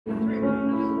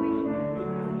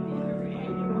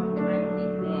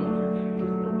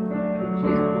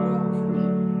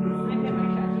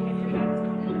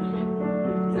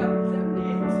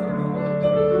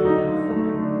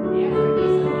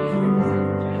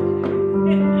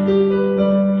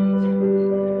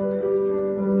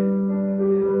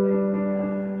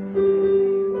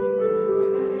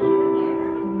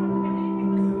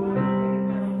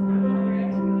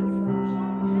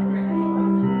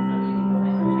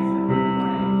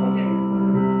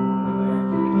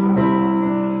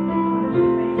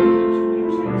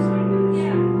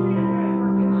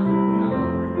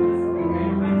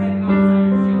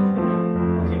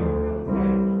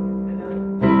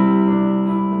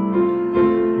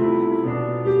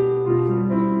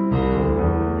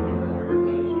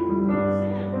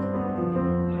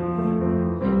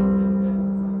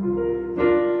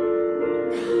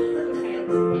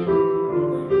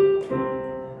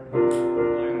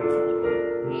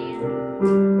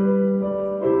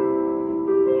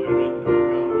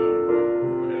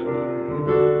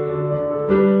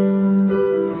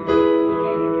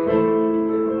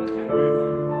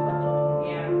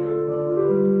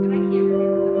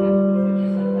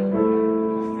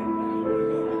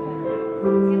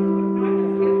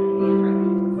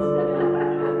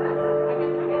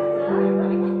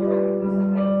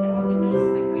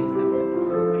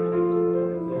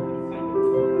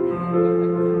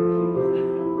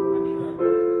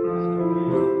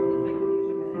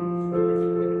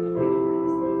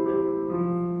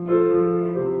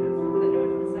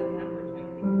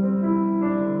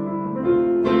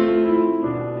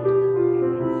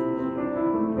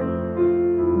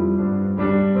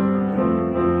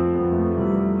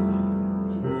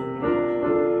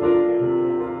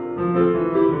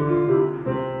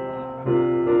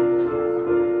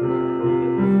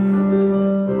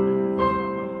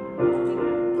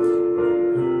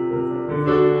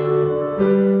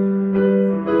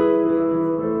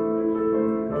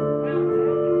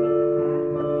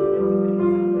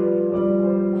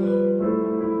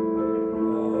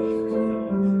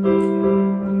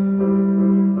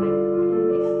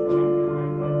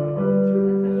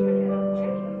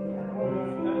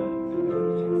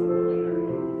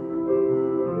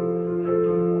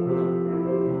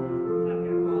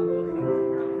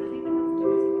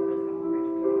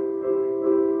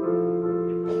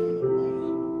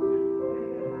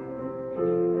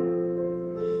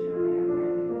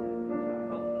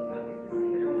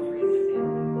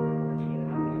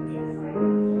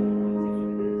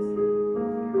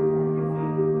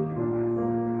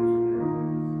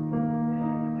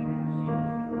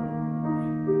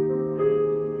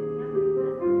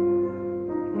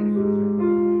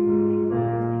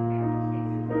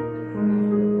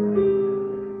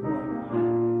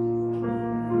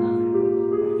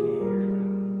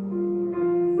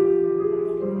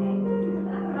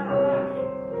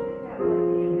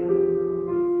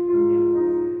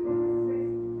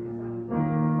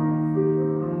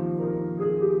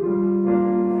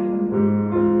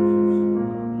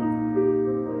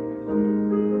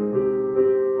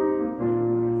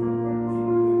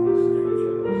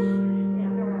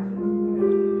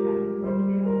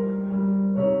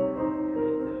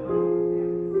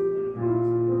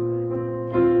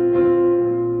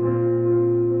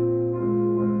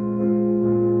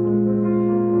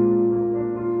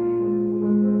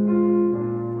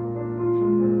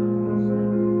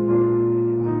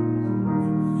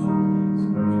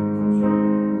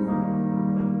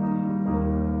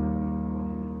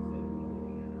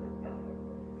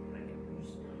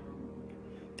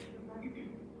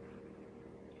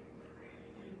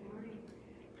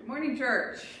morning,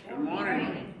 church. Good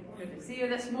morning. Good to see you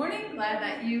this morning. Glad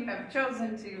that you have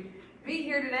chosen to be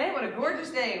here today. What a gorgeous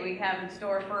day we have in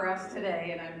store for us today,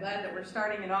 and I'm glad that we're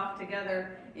starting it off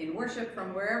together in worship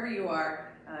from wherever you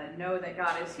are. Know that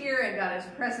God is here and God is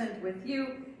present with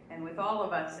you and with all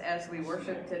of us as we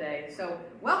worship today. So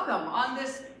welcome on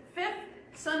this 5th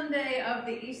Sunday of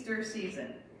the Easter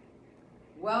season.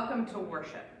 Welcome to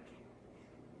worship.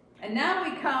 And now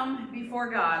we come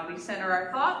before God. We center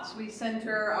our thoughts, we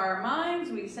center our minds,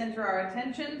 we center our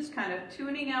attentions, kind of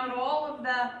tuning out all of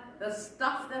the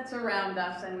stuff that's around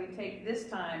us, and we take this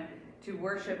time to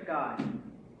worship God.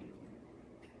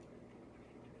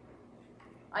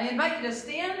 I invite you to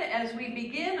stand as we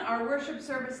begin our worship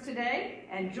service today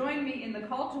and join me in the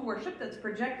call to worship that's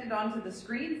projected onto the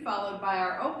screen, followed by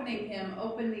our opening hymn,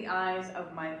 Open the Eyes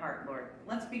of My Heart, Lord.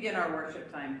 Let's begin our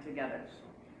worship time together.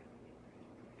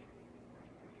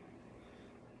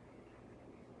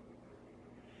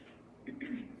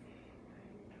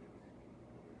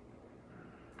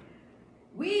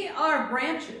 We are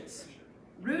branches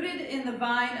rooted in the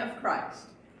vine of Christ.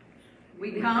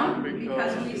 We come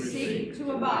because we seek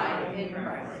to abide in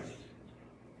Christ.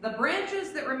 The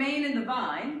branches that remain in the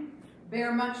vine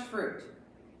bear much fruit.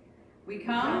 We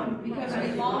come because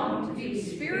we long to be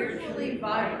spiritually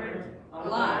vibrant,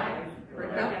 alive,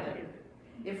 productive.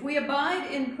 If we abide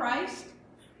in Christ,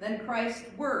 then Christ's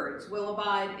words will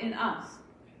abide in us.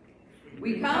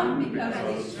 We come because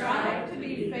we strive to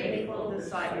be faithful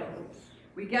disciples.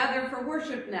 We gather for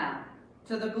worship now,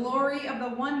 to the glory of the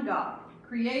one God,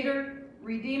 Creator,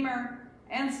 Redeemer,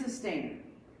 and Sustainer.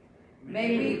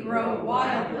 May we grow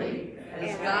wildly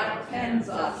as God tends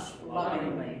us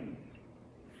lovingly.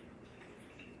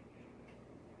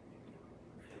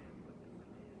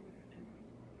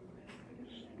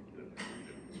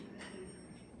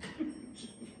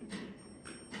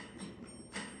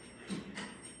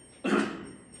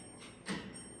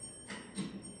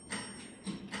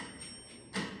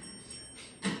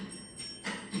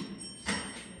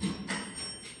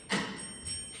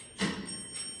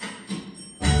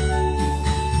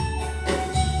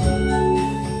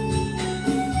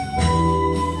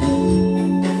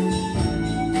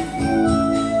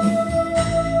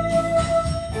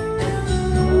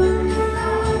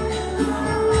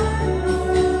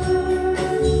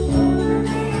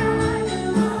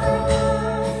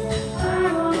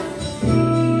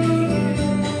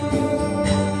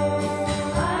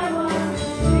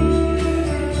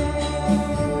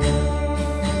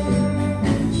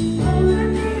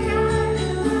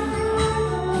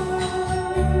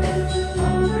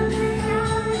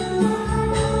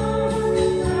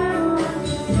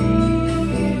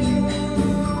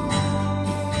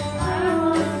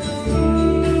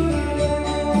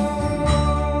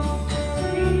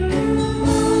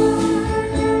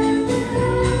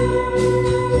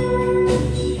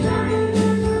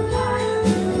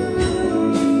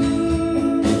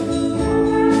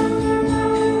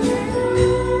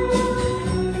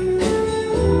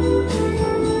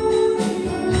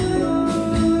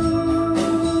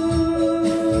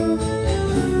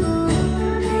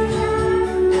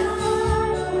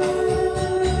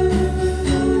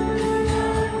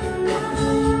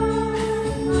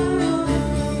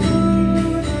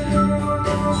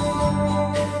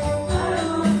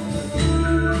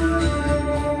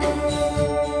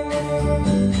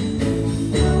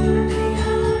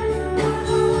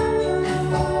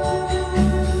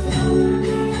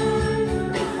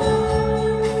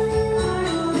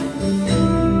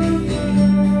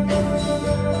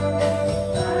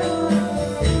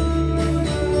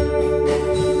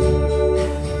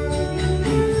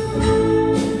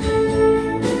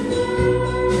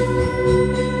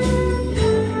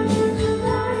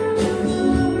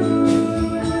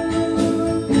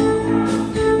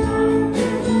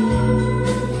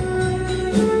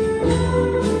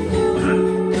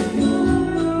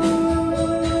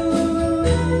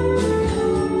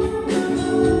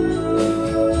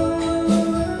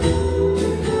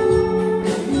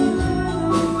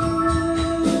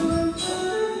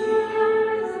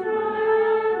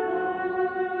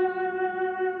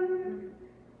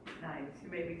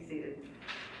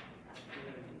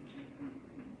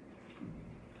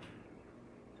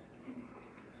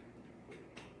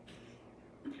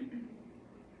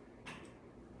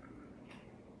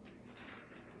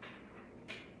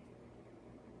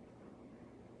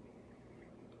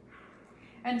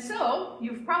 And so,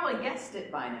 you've probably guessed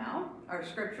it by now. Our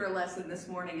scripture lesson this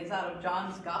morning is out of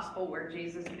John's Gospel, where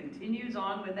Jesus continues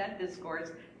on with that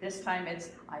discourse. This time it's,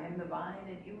 I am the vine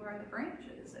and you are the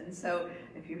branches. And so,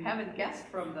 if you haven't guessed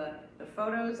from the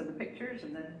photos and the pictures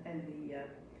and the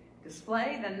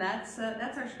display, then that's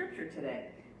our scripture today.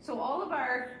 So all of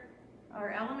our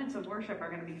elements of worship are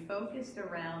going to be focused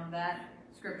around that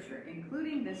scripture,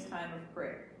 including this time of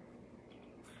prayer.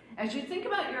 As you think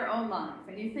about your own life,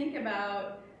 and you think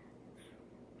about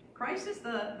Christ is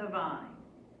the vine,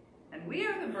 and we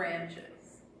are the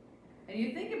branches, and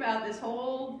you think about this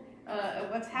whole,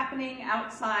 what's happening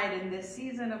outside in this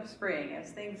season of spring,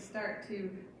 as things start to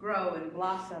grow and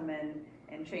blossom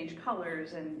and change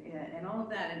colors and all of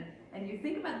that, and you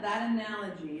think about that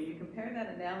analogy, and you compare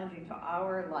that analogy to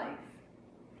our life.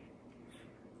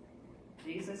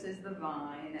 Jesus is the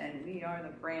vine, and we are the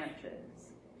branches.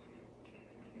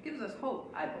 It gives us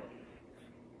hope, I believe.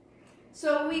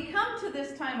 So we come to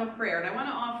this time of prayer, and I want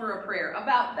to offer a prayer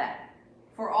about that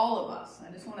for all of us.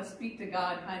 I just want to speak to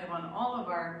God kind of on all of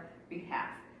our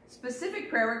behalf. Specific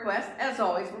prayer requests, as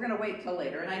always, we're going to wait till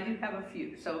later, and I do have a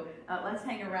few. So let's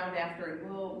hang around after, and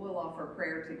we'll offer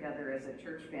prayer together as a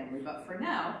church family. But for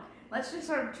now, let's just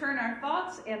sort of turn our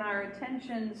thoughts and our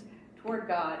attentions toward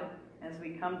God as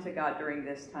we come to God during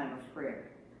this time of prayer.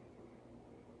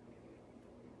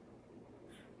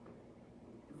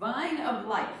 Vine of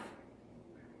life,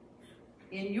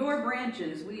 in your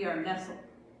branches we are nestled,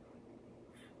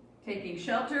 taking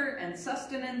shelter and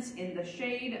sustenance in the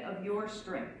shade of your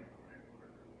strength.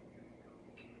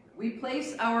 We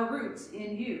place our roots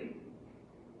in you.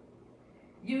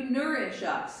 You nourish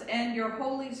us, and your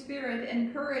Holy Spirit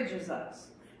encourages us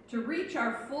to reach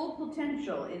our full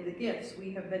potential in the gifts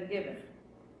we have been given,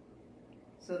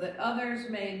 so that others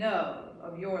may know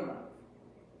of your love.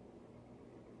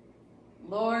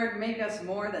 Lord, make us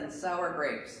more than sour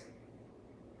grapes.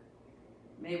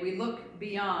 May we look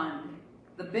beyond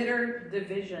the bitter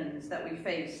divisions that we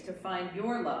face to find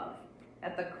your love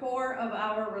at the core of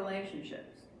our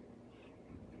relationships.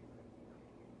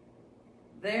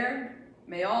 There,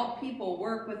 may all people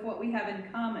work with what we have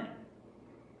in common,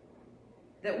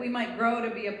 that we might grow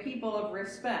to be a people of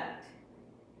respect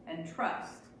and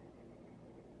trust.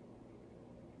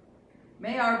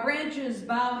 May our branches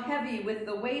bow heavy with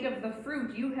the weight of the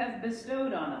fruit you have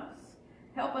bestowed on us.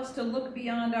 Help us to look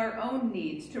beyond our own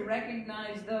needs, to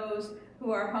recognize those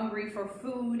who are hungry for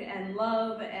food and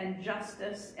love and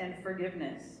justice and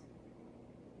forgiveness.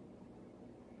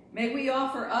 May we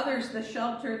offer others the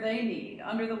shelter they need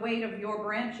under the weight of your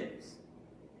branches,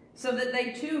 so that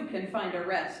they too can find a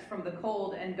rest from the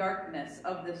cold and darkness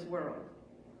of this world.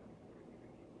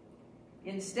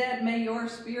 Instead, may your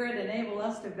Spirit enable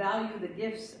us to value the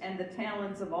gifts and the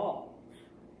talents of all.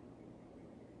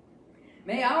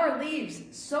 May our leaves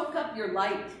soak up your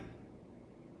light.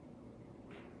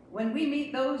 When we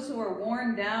meet those who are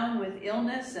worn down with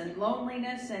illness and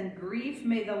loneliness and grief,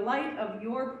 may the light of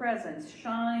your presence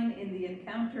shine in the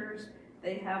encounters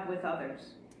they have with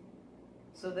others,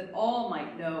 so that all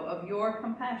might know of your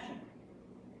compassion.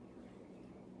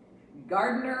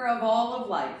 Gardener of all of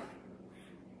life,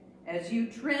 as you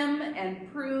trim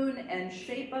and prune and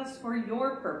shape us for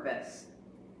your purpose,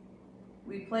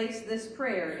 we place this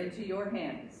prayer into your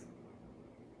hands.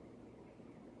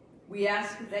 We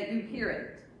ask that you hear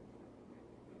it.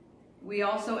 We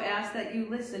also ask that you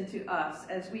listen to us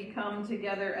as we come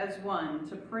together as one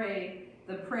to pray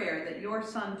the prayer that your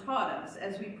Son taught us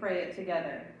as we pray it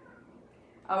together.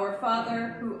 Our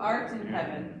Father, who art in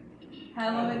heaven,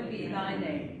 hallowed be thy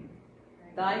name.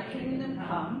 Thy kingdom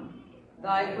come,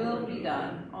 thy will be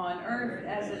done, on earth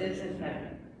as it is in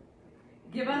heaven.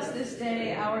 Give us this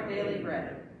day our daily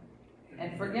bread,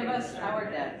 and forgive us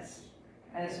our debts,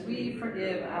 as we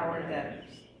forgive our debtors.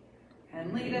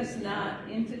 And lead us not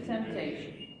into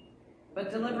temptation,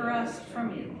 but deliver us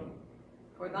from evil.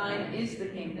 For thine is the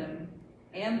kingdom,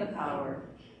 and the power,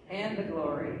 and the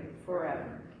glory,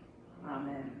 forever.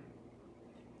 Amen.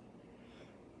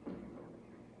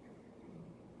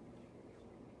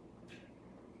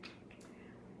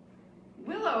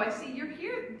 Willow, I see you're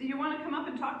here. Do you want to come up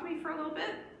and talk to me for a little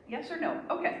bit? Yes or no?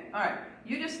 Okay, all right.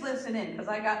 You just listen in, because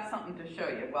I got something to show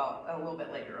you, well, a little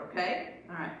bit later, okay?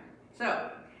 All right.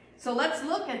 So let's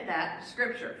look at that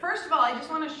scripture. First of all, I just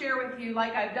want to share with you,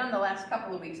 like I've done the last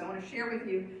couple of weeks, I want to share with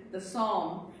you the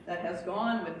psalm that has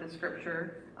gone with the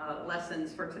scripture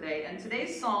lessons for today. And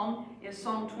today's psalm is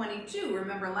Psalm 22.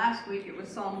 Remember last week it was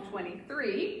Psalm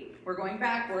 23. We're going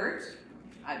backwards.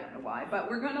 I don't know why, but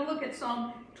we're going to look at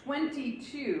Psalm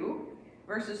 22,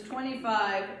 verses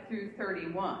 25 through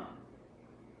 31.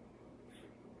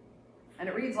 And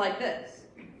it reads like this.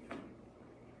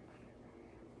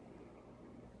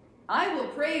 I will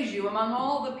praise you among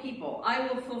all the people. I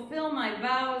will fulfill my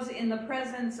vows in the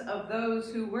presence of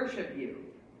those who worship you.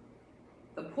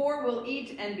 The poor will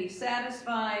eat and be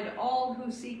satisfied. All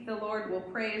who seek the Lord will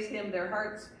praise him. Their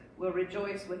hearts will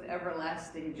rejoice with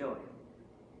everlasting joy.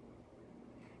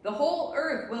 The whole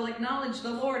earth will acknowledge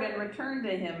the Lord and return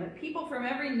to him. People from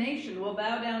every nation will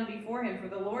bow down before him, for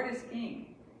the Lord is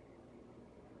king.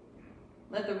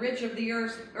 Let the rich of the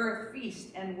earth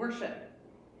feast and worship.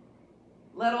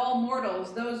 Let all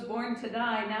mortals, those born to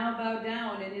die, now bow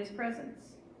down in his presence.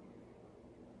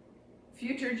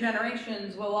 Future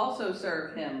generations will also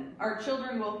serve him. Our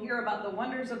children will hear about the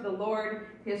wonders of the Lord.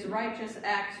 His righteous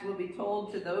acts will be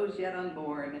told to those yet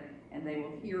unborn, and they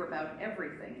will hear about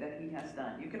everything that he has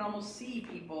done. You can almost see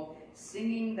people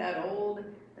singing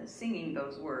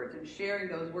those words and sharing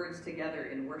those words together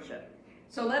in worship.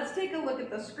 So let's take a look at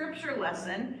the scripture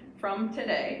lesson from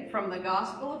today, from the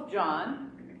Gospel of John,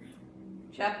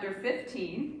 chapter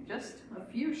 15, just a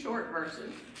few short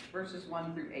verses, verses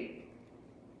 1 through 8.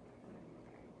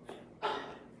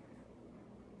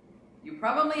 You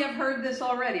probably have heard this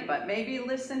already, but maybe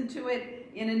listen to it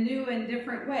in a new and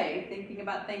different way, thinking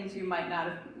about things you might not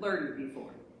have learned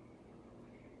before.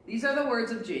 These are the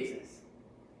words of Jesus.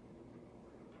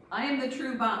 I am the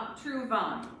true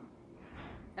vine,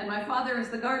 and my Father is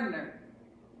the gardener.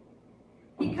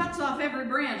 He cuts off every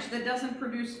branch that doesn't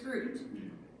produce fruit,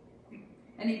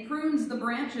 and he prunes the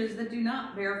branches that do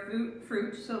not bear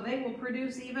fruit, so they will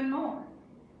produce even more.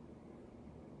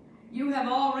 You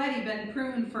have already been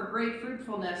pruned for great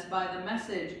fruitfulness by the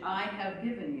message I have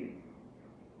given you.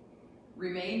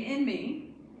 Remain in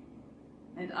me,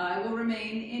 and I will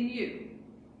remain in you.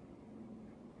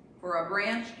 For a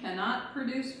branch cannot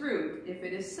produce fruit if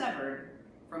it is severed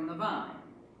from the vine,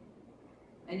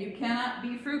 and you cannot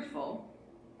be fruitful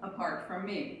apart from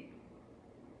me.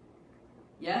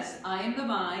 Yes, I am the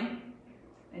vine,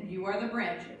 and you are the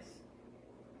branches.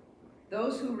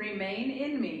 Those who remain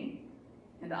in me,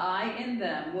 and I in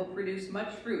them, will produce much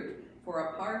fruit, for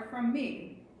apart from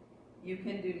me, you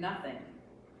can do nothing.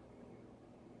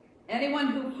 Anyone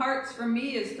who parts from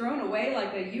me is thrown away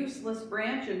like a useless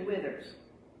branch and withers.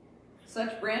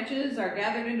 Such branches are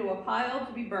gathered into a pile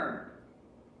to be burned.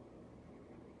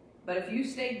 But if you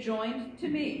stay joined to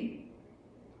me,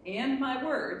 and my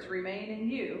words remain in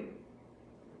you,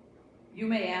 you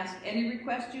may ask any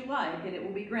request you like, and it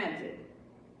will be granted.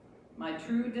 My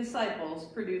true disciples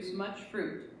produce much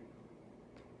fruit.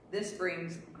 This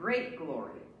brings great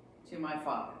glory to my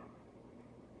Father.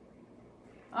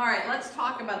 All right, let's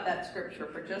talk about that scripture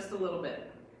for just a little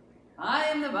bit. I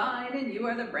am the vine and you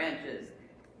are the branches.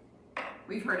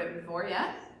 We've heard it before,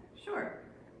 yes? Sure.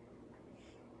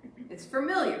 It's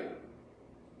familiar.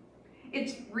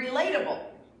 It's relatable.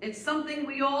 It's something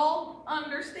we all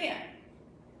understand.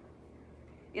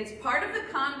 It's part of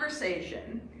the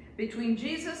conversation between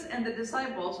Jesus and the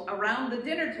disciples around the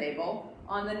dinner table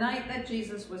on the night that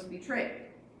Jesus was betrayed.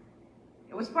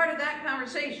 It was part of that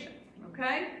conversation,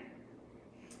 okay?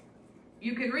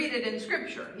 You can read it in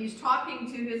Scripture. He's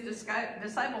talking to his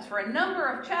disciples for a number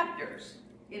of chapters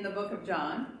in the book of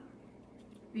John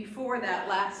before that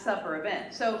Last Supper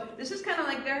event. So this is kind of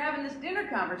like they're having this dinner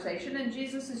conversation, and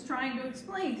Jesus is trying to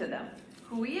explain to them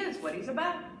who he is, what he's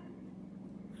about.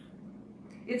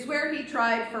 It's where he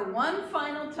tried for one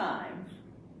final time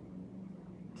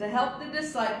to help the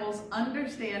disciples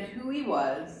understand who he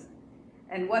was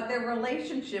and what their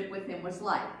relationship with him was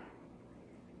like.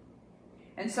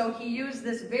 And so he used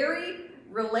this very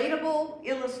relatable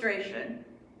illustration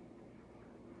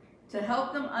to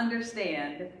help them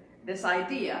understand this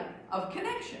idea of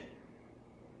connection.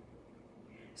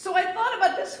 So I thought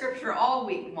about this scripture all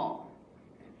week long,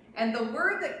 and the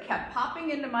word that kept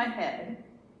popping into my head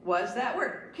was that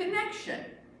word, connection.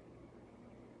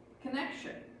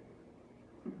 Connection.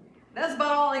 That's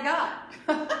about all I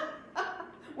got.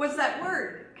 Was that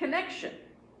word, connection.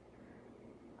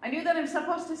 I knew that I'm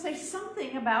supposed to say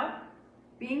something about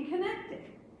being connected.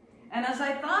 And as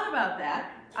I thought about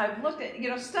that, I've looked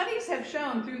at, studies have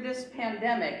shown through this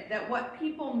pandemic that what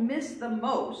people miss the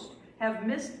most, have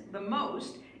missed the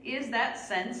most, is that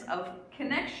sense of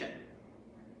connection.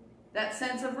 That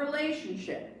sense of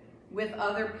relationship with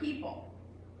other people.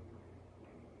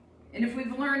 And if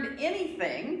we've learned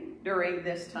anything during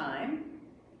this time,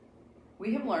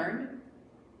 we have learned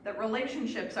that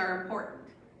relationships are important.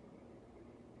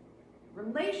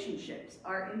 Relationships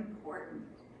are important.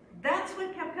 That's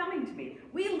what kept coming to me.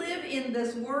 We live in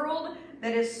this world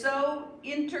that is so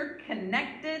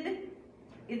interconnected.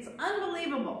 It's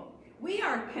unbelievable. We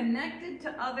are connected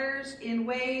to others in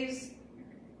ways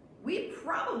we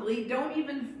probably don't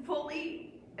even fully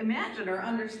imagine or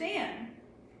understand.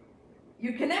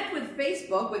 You connect with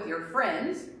Facebook with your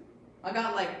friends. I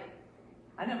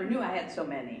never knew I had so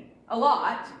many. A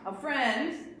lot of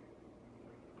friends.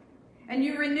 And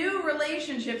you renew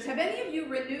relationships. Have any of you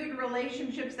renewed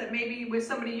relationships that maybe with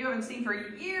somebody you haven't seen for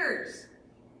years?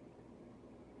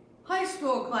 High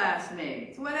school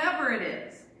classmates, whatever it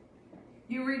is.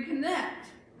 You reconnect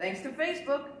thanks to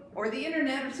Facebook or the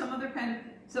internet or some other kind of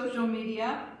social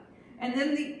media. And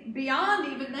then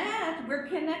beyond even that, we're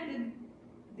connected.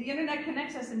 The internet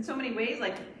connects us in so many ways,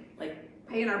 like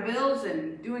paying our bills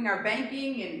and doing our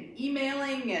banking and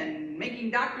emailing and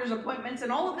making doctor's appointments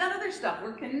and all of that other stuff.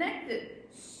 We're connected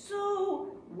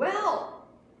so well.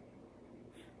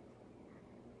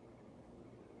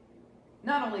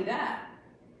 Not only that,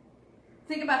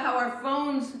 think about how our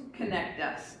phones connect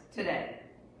us today.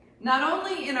 Not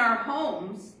only in our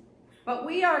homes, but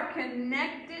we are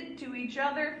connected to each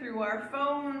other through our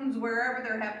phones wherever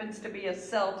there happens to be a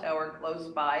cell tower close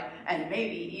by, and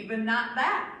maybe even not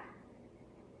that.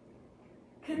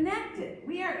 Connected.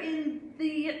 We are in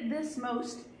this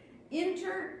most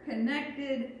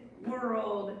interconnected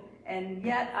world, and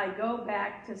yet I go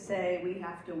back to say we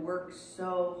have to work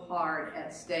so hard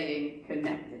at staying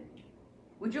connected.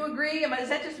 Would you agree? Is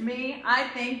that just me? I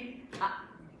think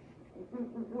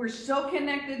we're so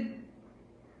connected,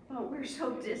 but we're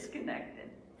so disconnected.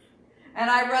 And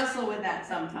I wrestle with that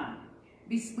sometimes.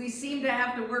 We seem to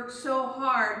have to work so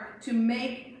hard to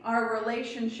make our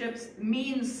relationships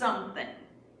mean something,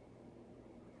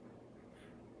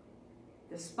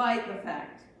 despite the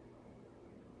fact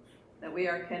that we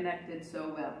are connected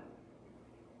so well.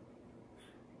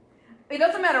 It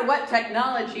doesn't matter what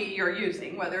technology you're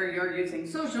using, whether you're using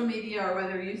social media or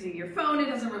whether you're using your phone. It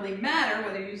doesn't really matter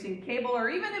whether you're using cable or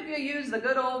even if you use the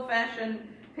good old-fashioned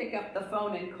pick up the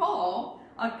phone and call.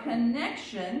 A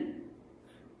connection,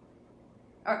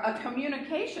 or a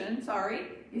communication,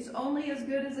 is only as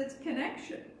good as its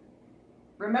connection.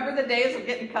 Remember the days of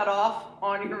getting cut off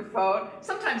on your phone?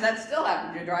 Sometimes that still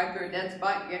happens. You drive through a dead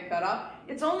spot, you get cut off.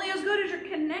 It's only as good as your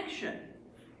connection,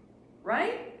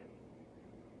 right?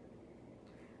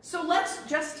 So let's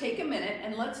just take a minute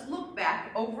and let's look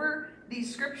back over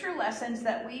these scripture lessons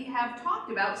that we have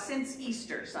talked about since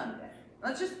Easter Sunday.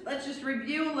 Let's just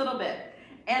review a little bit.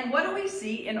 And what do we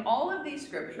see in all of these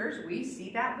scriptures? We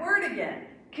see that word again.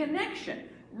 Connection,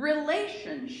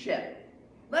 relationship.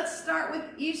 Let's start with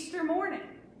Easter morning.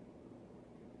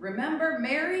 Remember,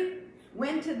 Mary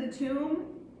went to the tomb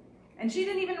and she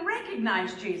didn't even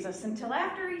recognize Jesus until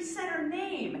after he said her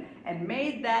name and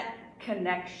made that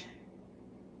connection.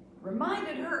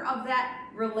 Reminded her of that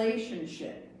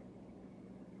relationship.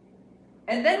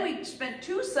 And then we spent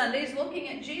 2 Sundays looking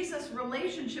at Jesus'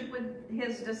 relationship with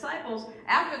his disciples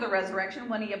after the resurrection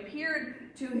when he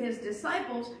appeared to his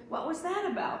disciples. What was that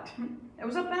about? It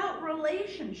was about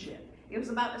relationship. It was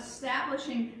about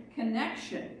establishing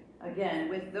connection again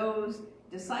with those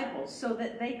disciples so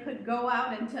that they could go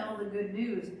out and tell the good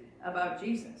news about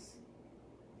Jesus.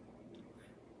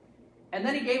 And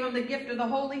then he gave them the gift of the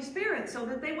Holy Spirit so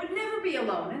that they would never be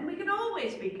alone and we could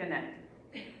always be connected.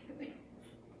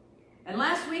 And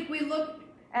last week we looked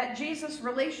at Jesus'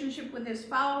 relationship with his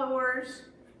followers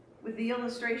with the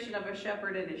illustration of a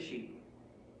shepherd and his sheep.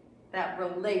 That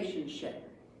relationship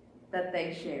that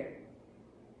they shared.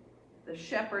 The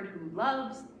shepherd who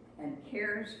loves and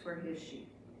cares for his sheep.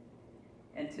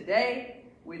 And today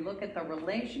we look at the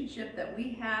relationship that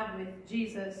we have with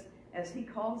Jesus as he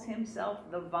calls himself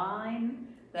the vine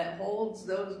that holds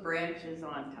those branches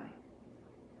on tight.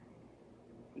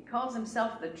 He calls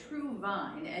himself the true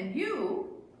vine, and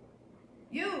you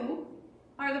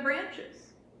are the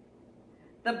branches.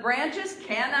 The branches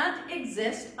cannot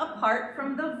exist apart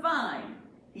from the vine,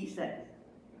 he says.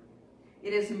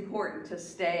 It is important to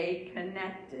stay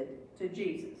connected to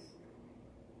Jesus.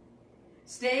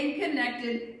 Staying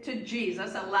connected to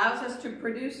Jesus allows us to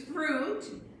produce fruit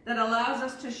that allows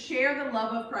us to share the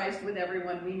love of Christ with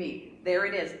everyone we meet. There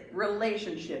it is,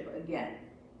 relationship again.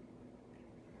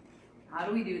 How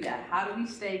do we do that? How do we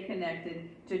stay connected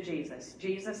to Jesus?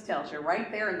 Jesus tells you right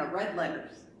there in the red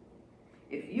letters,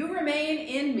 if you remain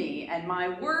in me and my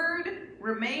word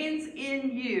remains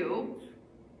in you,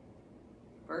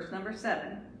 verse number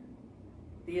 7,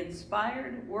 the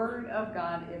inspired word of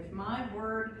God, if my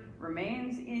word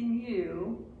remains in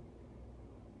you,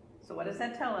 so what does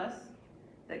that tell us?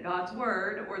 That God's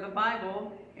word, or the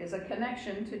Bible, is a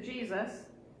connection to Jesus.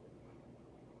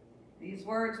 These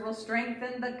words will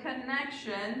strengthen the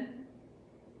connection.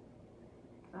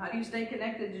 How do you stay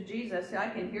connected to Jesus? I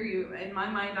can hear you. In my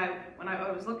mind, when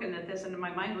I was looking at this, and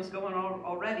my mind was going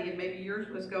already, and maybe yours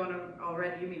was going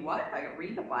already. You mean what? I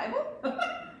read the Bible?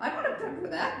 I don't have time for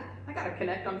that. I got to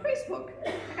connect on Facebook.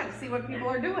 I got to see what people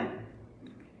are doing.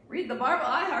 Read the Bible?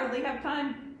 I hardly have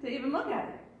time to even look at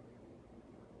it.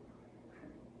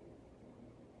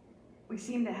 We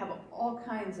seem to have all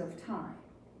kinds of time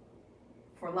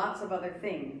for lots of other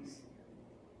things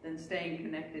than staying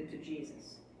connected to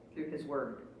Jesus through his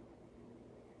word.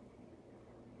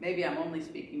 Maybe I'm only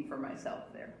speaking for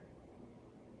myself there.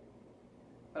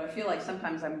 But I feel like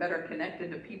sometimes I'm better connected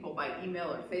to people by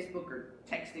email or Facebook or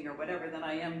texting or whatever than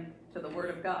I am to the Word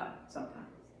of God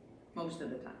sometimes, most of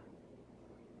the time.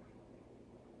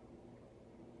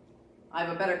 I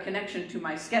have a better connection to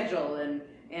my schedule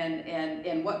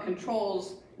and what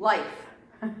controls life.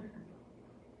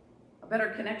 A better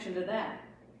connection to that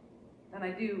than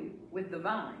I do with the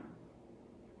vine.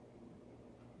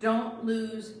 Don't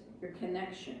lose your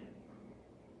connection.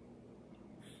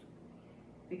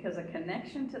 Because a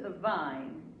connection to the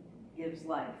vine gives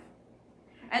life.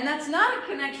 And that's not a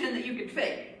connection that you can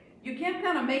fake. You can't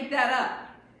kind of make that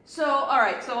up. So, all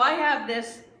right, so I have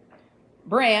this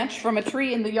branch from a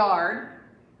tree in the yard,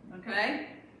 okay?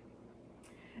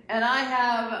 And I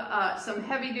have some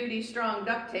heavy-duty, strong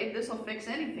duct tape. This will fix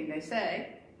anything, they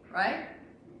say, right?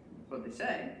 That's what they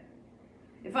say.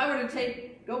 If I were to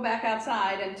go back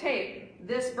outside and tape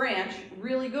this branch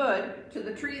really good to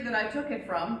the tree that I took it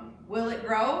from, will it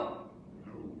grow?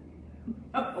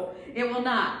 No, it will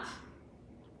not.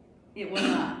 It will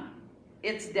not.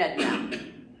 It's dead now.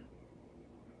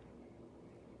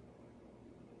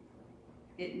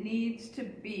 It needs to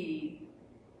be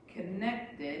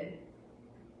connected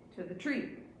to the tree.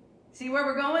 See where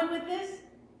we're going with this?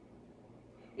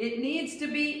 It needs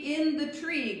to be in the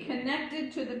tree,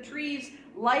 connected to the tree's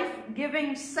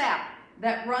life-giving sap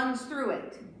that runs through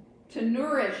it to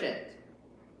nourish it.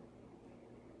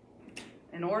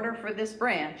 In order for this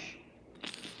branch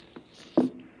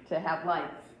to have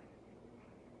life.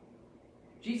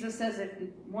 Jesus says, if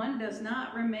one does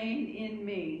not remain in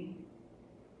me,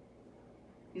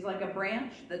 he's like a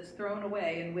branch that's thrown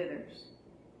away and withers.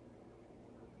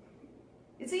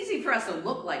 It's easy for us to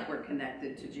look like we're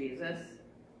connected to Jesus.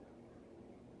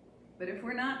 But if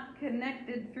we're not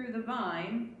connected through the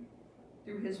vine,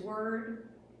 through his word,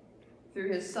 through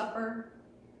his supper,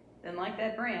 then like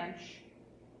that branch,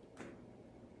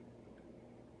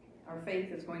 our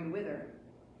faith is going to wither.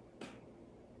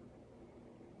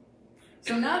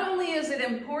 So not only is it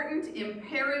important,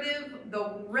 imperative,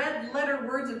 the red letter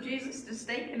words of Jesus to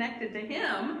stay connected to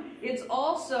him, it's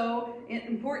also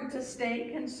important to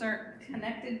stay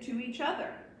connected to each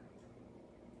other.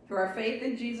 Through our faith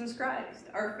in Jesus Christ.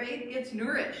 Our faith gets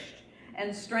nourished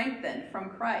and strengthened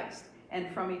from Christ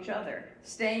and from each other.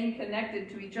 Staying connected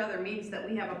to each other means that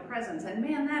we have a presence. And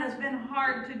man, that has been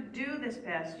hard to do this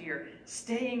past year.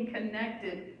 Staying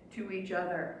connected to each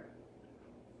other.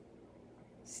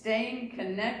 Staying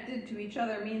connected to each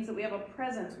other means that we have a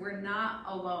presence. We're not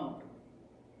alone.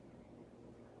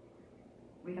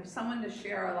 We have someone to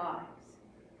share our lives.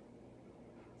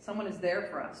 Someone is there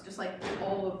for us, just like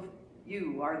all of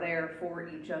you are there for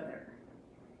each other.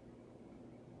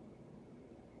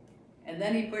 And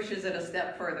then he pushes it a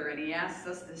step further and he asks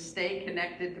us to stay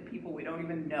connected to people we don't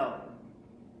even know.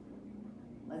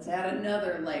 Let's add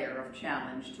another layer of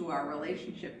challenge to our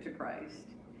relationship to Christ.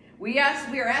 We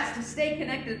are asked to stay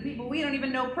connected to people we don't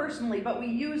even know personally, but we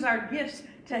use our gifts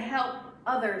to help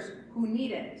others who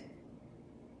need it,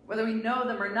 whether we know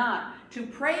them or not, to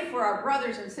pray for our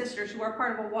brothers and sisters who are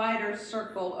part of a wider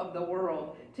circle of the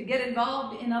world, to get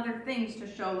involved in other things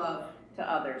to show love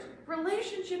to others.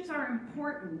 Relationships are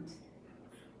important.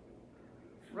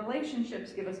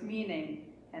 Relationships give us meaning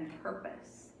and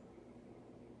purpose.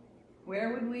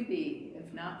 Where would we be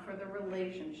if not for the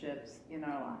relationships in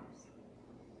our lives?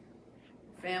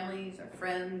 Families, our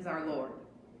friends, our Lord.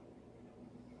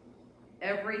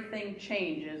 Everything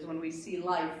changes when we see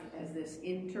life as this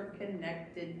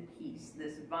interconnected piece,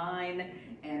 this vine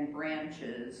and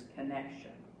branches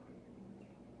connection.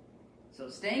 So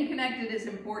staying connected is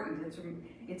important.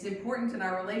 It's important in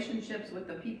our relationships with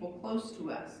the people close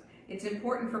to us. It's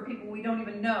important for people we don't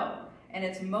even know. And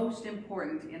it's most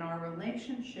important in our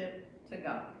relationship to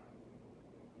God.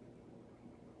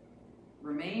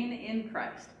 Remain in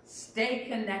Christ. Stay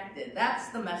connected. That's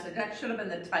the message. That should have been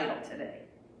the title today.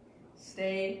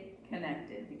 Stay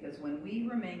connected. Because when we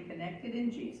remain connected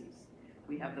in Jesus,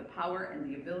 we have the power and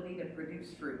the ability to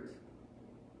produce fruit.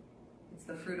 It's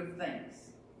the fruit of thanks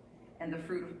and the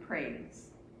fruit of praise,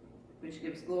 which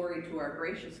gives glory to our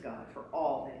gracious God for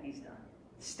all that he's done.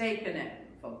 Stay connected,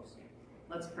 folks.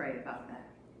 Let's pray about that.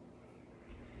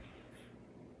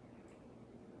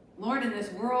 Lord, in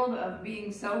this world of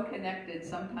being so connected,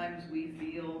 sometimes we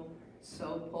feel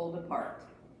so pulled apart.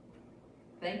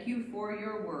 Thank you for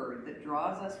your word that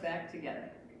draws us back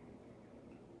together.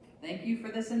 Thank you for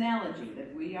this analogy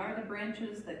that we are the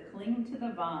branches that cling to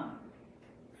the vine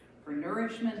for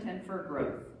nourishment and for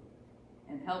growth.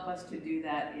 And help us to do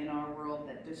that in our world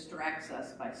that distracts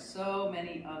us by so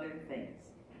many other things.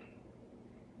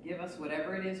 Give us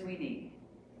whatever it is we need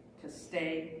to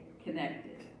stay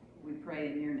connected. We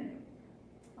pray in your name.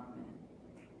 Amen.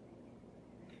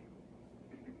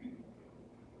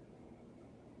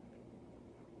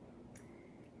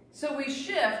 So we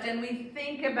shift and we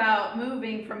think about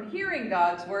moving from hearing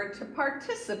God's word to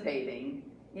participating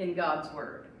in God's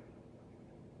word.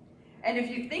 And if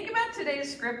you think about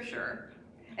today's scripture,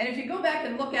 and if you go back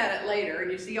and look at it later,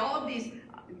 and you see all of these,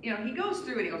 he goes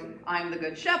through it. He goes, I'm the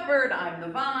good shepherd, I'm the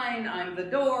vine, I'm the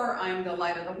door, I'm the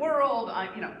light of the world,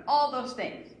 all those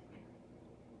things.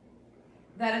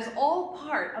 That is all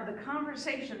part of the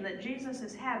conversation that Jesus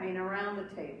is having around the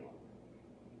table.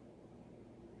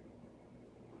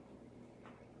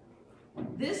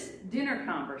 This dinner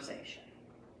conversation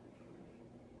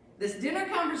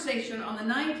on the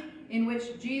night in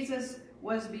which Jesus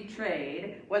was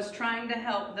betrayed was trying to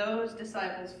help those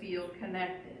disciples feel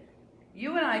connected.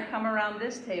 You and I come around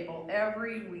this table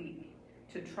every week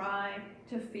to try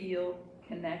to feel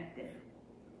connected.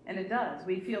 And it does.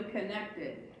 We feel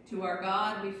connected to our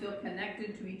God. We feel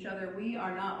connected to each other. We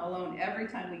are not alone every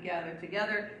time we gather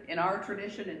together. In our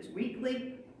tradition, it's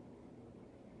weekly.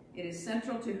 It is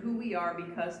central to who we are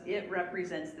because it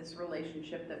represents this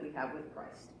relationship that we have with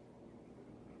Christ.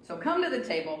 So come to the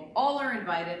table. All are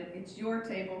invited. It's your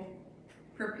table.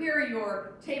 Prepare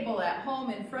your table at home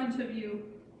in front of you.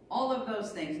 All of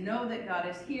those things. Know that God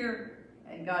is here,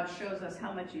 and God shows us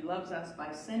how much he loves us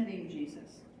by sending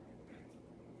Jesus.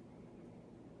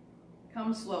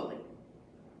 Come slowly,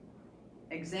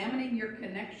 examining your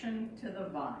connection to the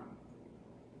vine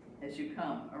as you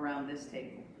come around this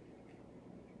table.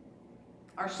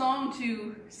 Our song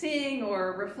to sing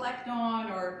or reflect on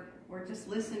or just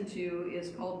listen to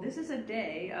is called This Is a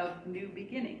Day of New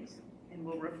Beginnings. And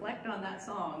we'll reflect on that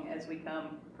song as we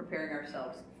come preparing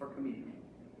ourselves for communion.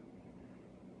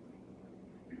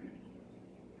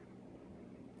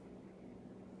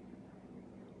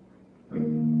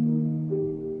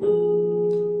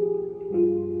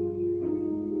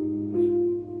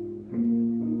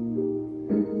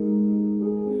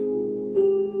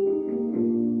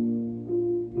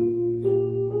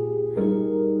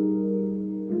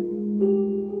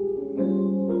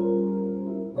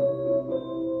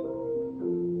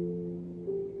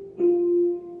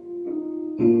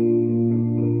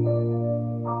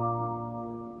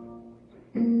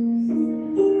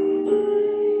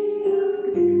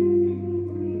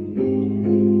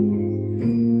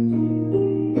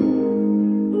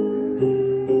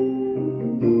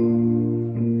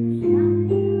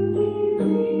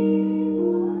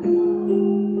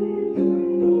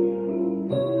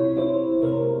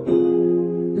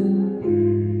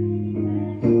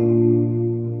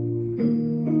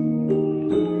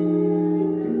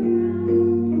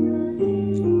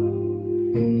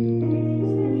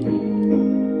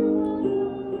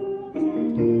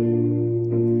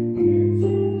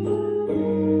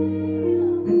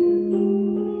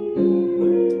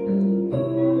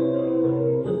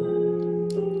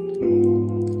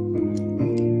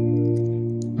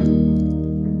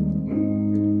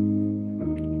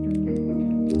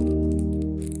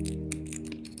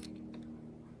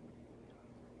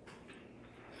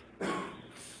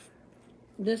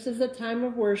 This is a time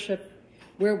of worship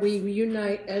where we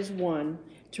unite as one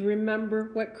to remember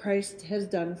what Christ has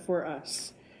done for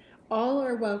us. All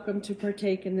are welcome to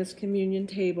partake in this communion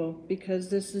table because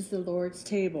this is the Lord's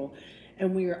table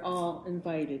and we are all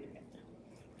invited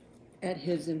at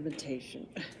his invitation.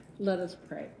 Let us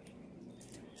pray.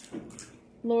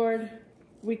 Lord,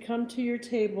 we come to your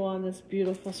table on this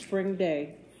beautiful spring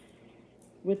day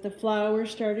with the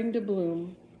flowers starting to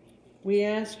bloom. We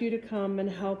ask you to come and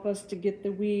help us to get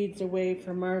the weeds away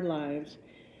from our lives.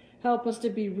 Help us to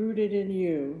be rooted in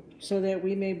you so that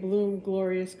we may bloom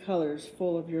glorious colors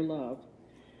full of your love.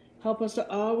 Help us to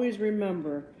always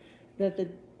remember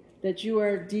that you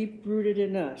are deep rooted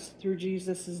in us through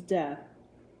Jesus' death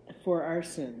for our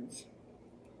sins.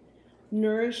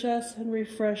 Nourish us and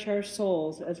refresh our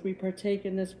souls as we partake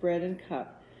in this bread and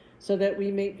cup, so that we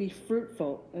may be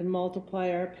fruitful and multiply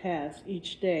our paths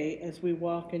each day as we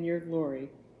walk in your glory.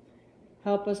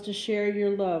 Help us to share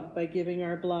your love by giving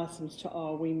our blossoms to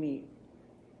all we meet.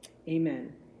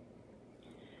 Amen.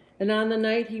 And on the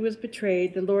night he was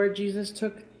betrayed, the Lord Jesus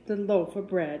took the loaf of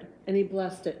bread, and he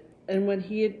blessed it. And when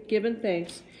he had given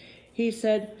thanks, he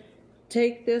said,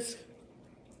 "Take this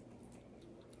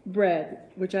bread,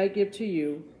 which I give to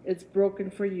you. It's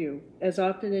broken for you. As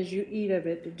often as you eat of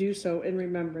it, do so in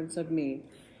remembrance of me."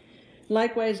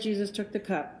 Likewise, Jesus took the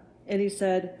cup, and he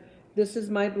said, "This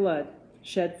is my blood,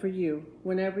 shed for you.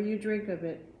 Whenever you drink of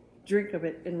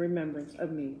it in remembrance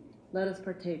of me." Let us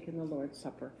partake in the Lord's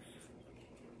Supper.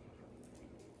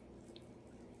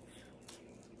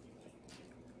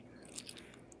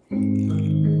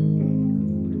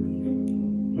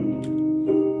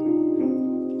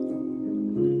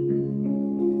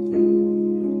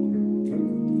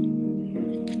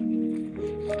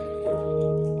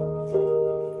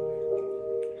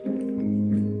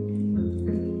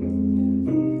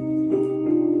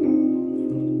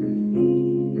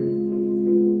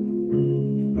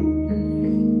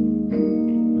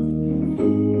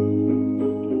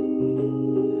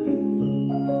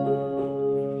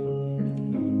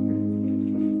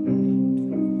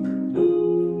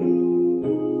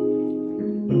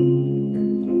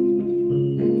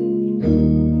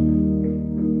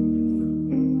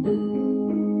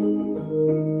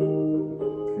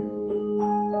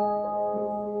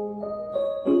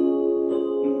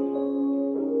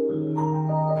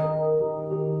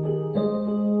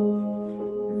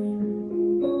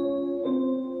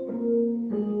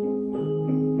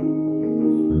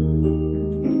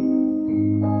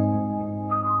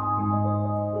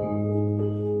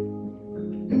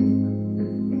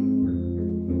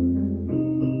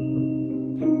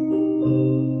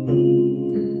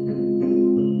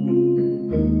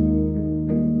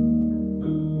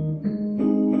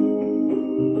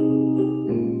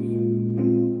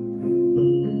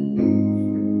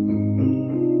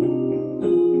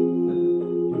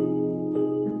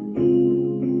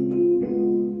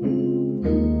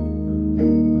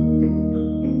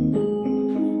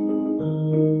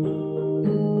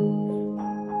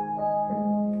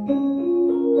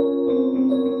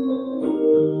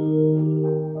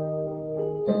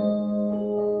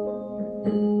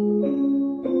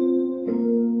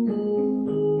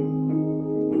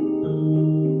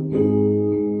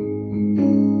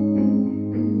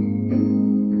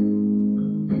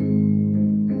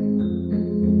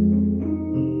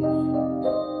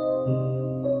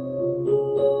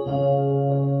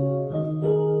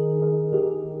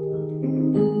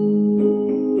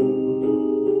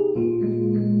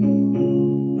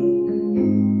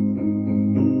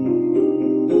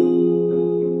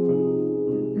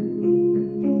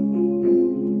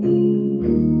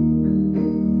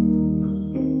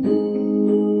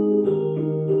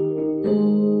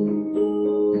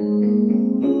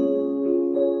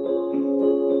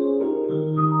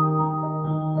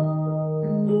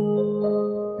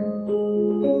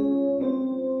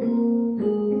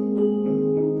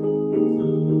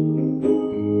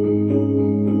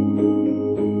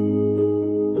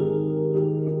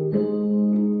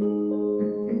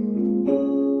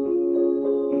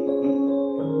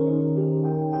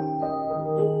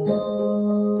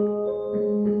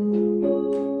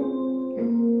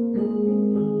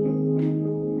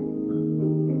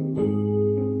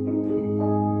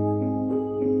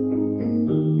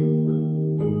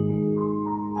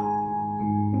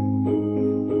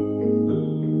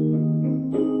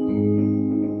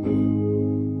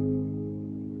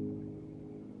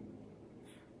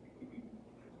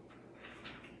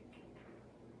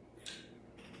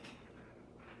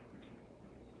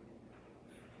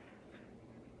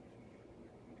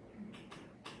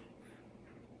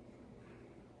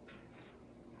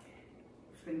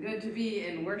 It's been good to be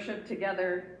in worship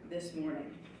together this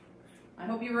morning. I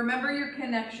hope you remember your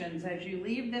connections as you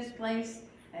leave this place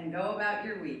and go about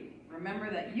your week. Remember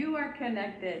that you are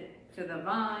connected to the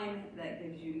vine that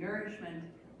gives you nourishment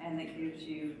and that gives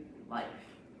you life.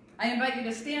 I invite you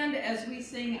to stand as we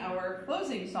sing our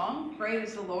closing song,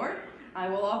 Praise the Lord. I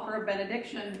will offer a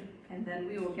benediction and then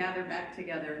we will gather back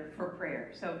together for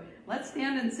prayer. So let's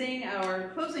stand and sing our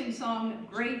closing song,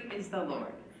 Great is the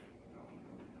Lord.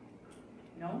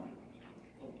 No?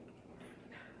 Praise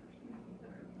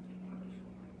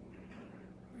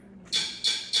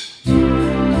the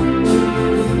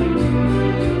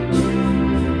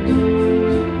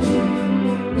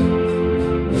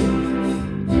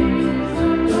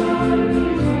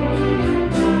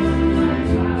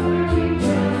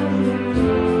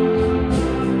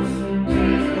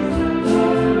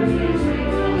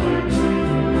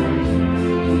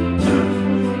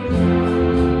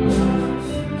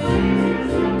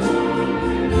Lord.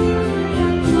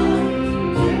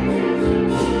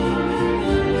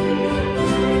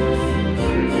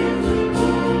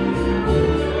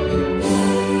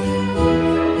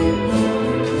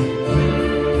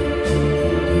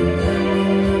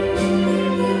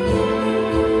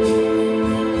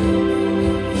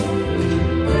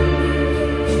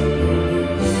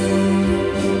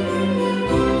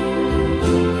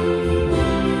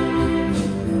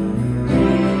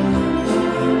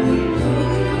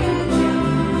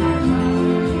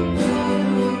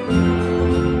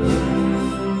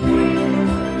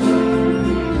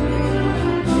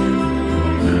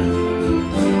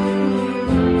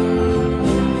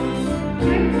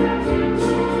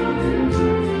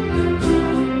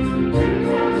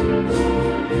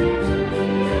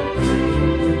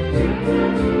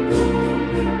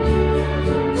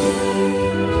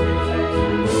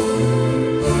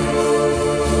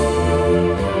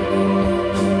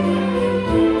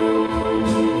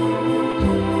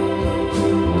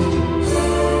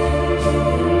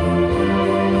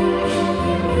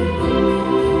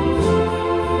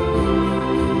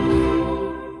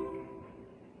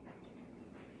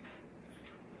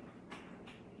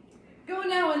 Go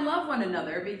now and love one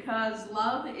another, because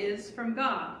love is from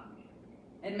God.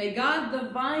 And may God, the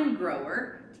vine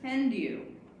grower, tend you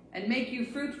and make you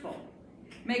fruitful.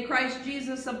 May Christ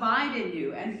Jesus abide in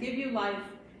you and give you life,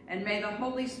 and may the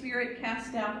Holy Spirit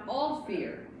cast out all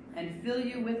fear and fill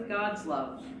you with God's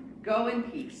love. Go in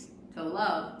peace to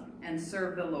love and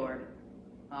serve the Lord.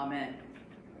 Amen.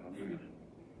 Amen.